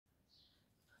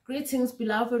Greetings,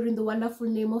 beloved, in the wonderful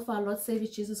name of our Lord Savior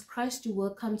Jesus Christ. You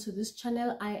welcome to this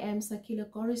channel. I am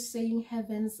Sakila. God is saying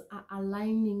heavens are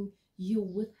aligning you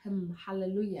with Him.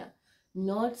 Hallelujah.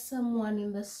 Not someone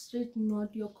in the street,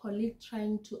 not your colleague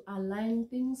trying to align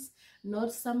things,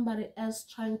 not somebody else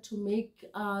trying to make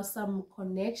some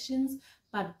connections,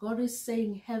 but God is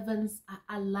saying heavens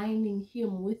are aligning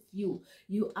Him with you.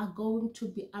 You are going to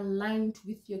be aligned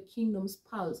with your kingdom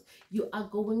spouse. You are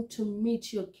going to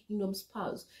meet your kingdom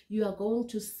spouse. You are going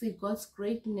to see God's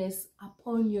greatness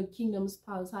upon your kingdom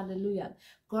spouse. Hallelujah.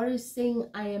 God is saying,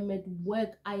 I am at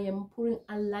work. I am putting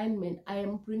alignment. I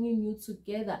am bringing you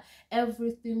together.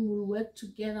 Everything will work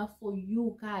together for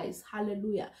you guys.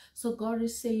 Hallelujah. So God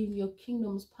is saying your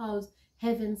kingdom spouse,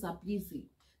 heavens are busy.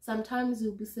 Sometimes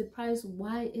you'll be surprised,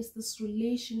 why is this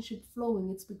relationship flowing?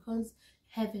 It's because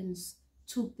heavens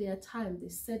took their time. They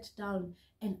sat down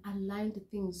and aligned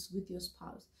things with your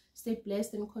spouse. Stay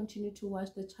blessed and continue to watch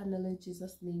the channel in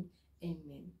Jesus' name.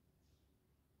 Amen.